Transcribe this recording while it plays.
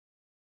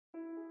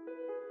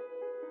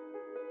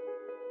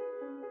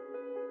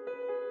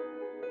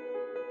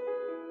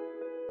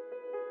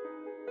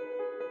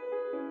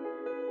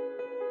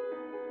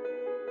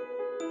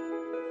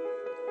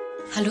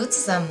Hallo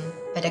zusammen!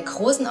 Bei der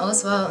großen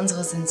Auswahl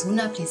unserer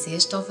sensuna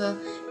Plisseestoffe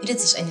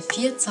bietet sich eine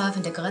Vielzahl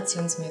von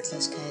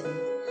Dekorationsmöglichkeiten.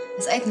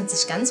 Es eignet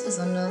sich ganz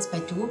besonders bei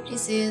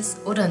Duo-Plissees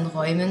oder in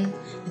Räumen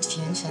mit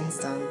vielen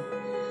Fenstern.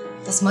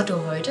 Das Motto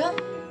heute: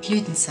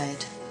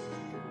 Blütenzeit.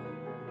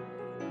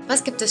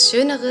 Was gibt es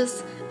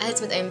Schöneres,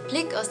 als mit einem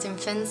Blick aus dem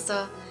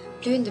Fenster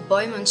blühende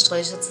Bäume und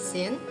Sträucher zu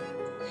sehen?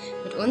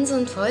 Mit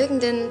unseren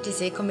folgenden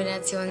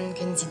Plisseekombinationen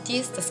können Sie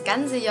dies das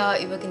ganze Jahr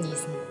über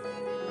genießen.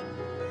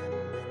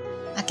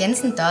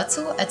 Ergänzend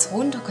dazu, als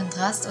ruhender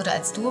Kontrast oder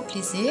als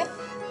Duo-Plissee,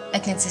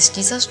 eignet sich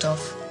dieser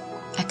Stoff.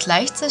 Er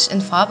gleicht sich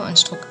in Farbe und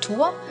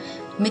Struktur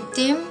mit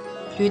dem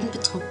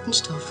blütenbedruckten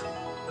Stoff.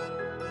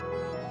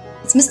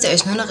 Jetzt müsst ihr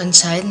euch nur noch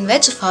entscheiden,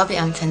 welche Farbe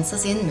ihr am Fenster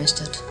sehen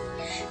möchtet.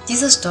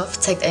 Dieser Stoff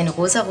zeigt eine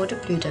rosarote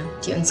Blüte,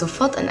 die uns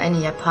sofort an eine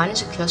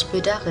japanische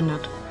Kirschblüte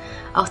erinnert.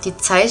 Auch die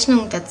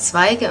Zeichnung der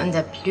Zweige und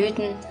der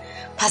Blüten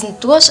passen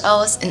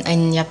durchaus in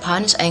einen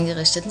japanisch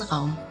eingerichteten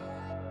Raum.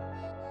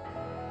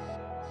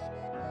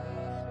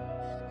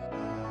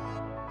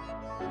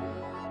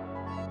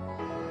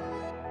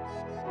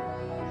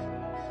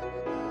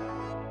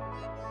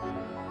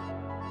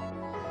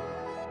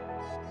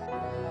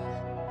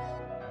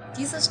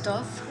 Dieser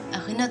Stoff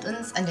erinnert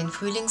uns an den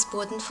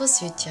Frühlingsboten vor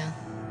Südja.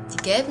 Die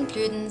gelben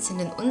Blüten sind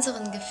in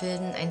unseren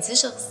Gefilden ein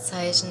sicheres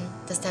Zeichen,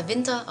 dass der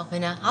Winter, auch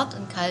wenn er hart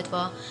und kalt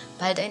war,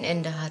 bald ein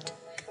Ende hat.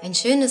 Ein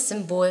schönes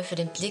Symbol für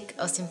den Blick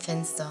aus dem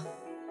Fenster.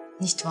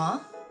 Nicht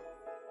wahr?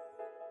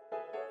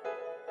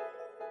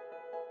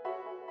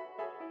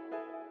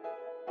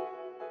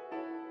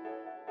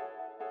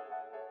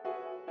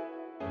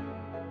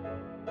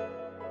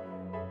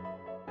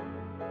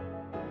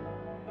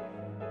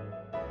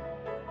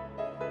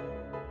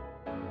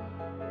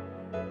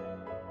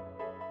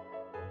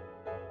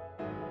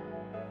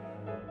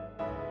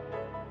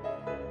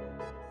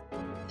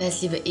 Wer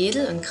es lieber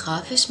edel und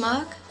grafisch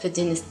mag, für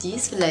den ist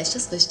dies vielleicht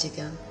das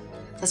Richtige.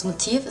 Das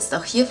Motiv ist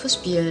auch hier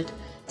verspielt,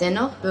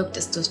 dennoch wirkt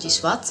es durch die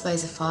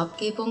schwarz-weiße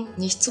Farbgebung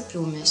nicht zu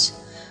blumig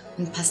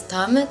und passt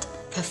damit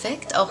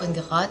perfekt auch in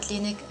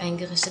geradlinig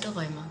eingerichtete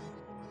Räume.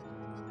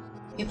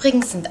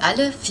 Übrigens sind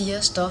alle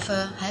 4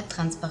 Stoffe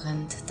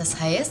halbtransparent, das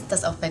heißt,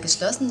 dass auch bei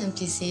geschlossenem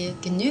Plissee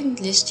genügend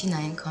Licht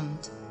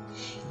hineinkommt.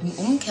 Im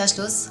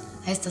Umkehrschluss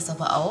heißt das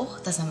aber auch,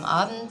 dass am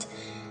Abend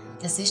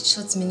der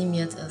Sichtschutz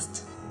minimiert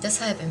ist.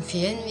 Deshalb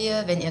empfehlen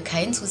wir, wenn ihr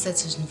keinen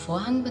zusätzlichen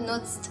Vorhang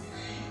benutzt,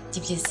 die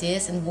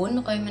Plissees in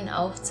Wohnräumen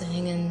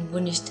aufzuhängen, wo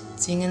nicht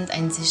zwingend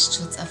ein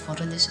Sichtschutz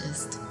erforderlich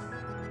ist.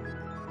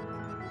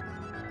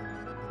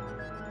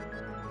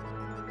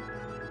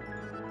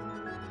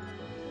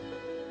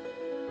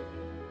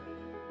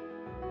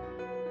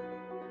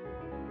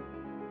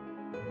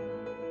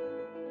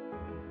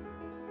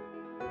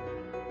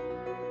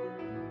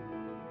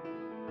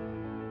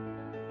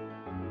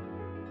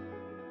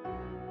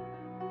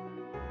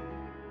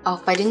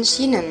 Auch bei den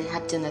Schienen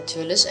habt ihr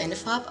natürlich eine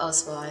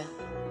Farbauswahl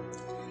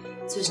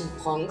zwischen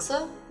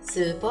Bronze,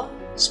 Silber,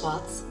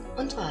 Schwarz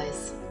und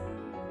Weiß.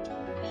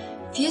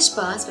 Viel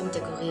Spaß beim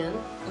Dekorieren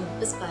und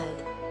bis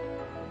bald!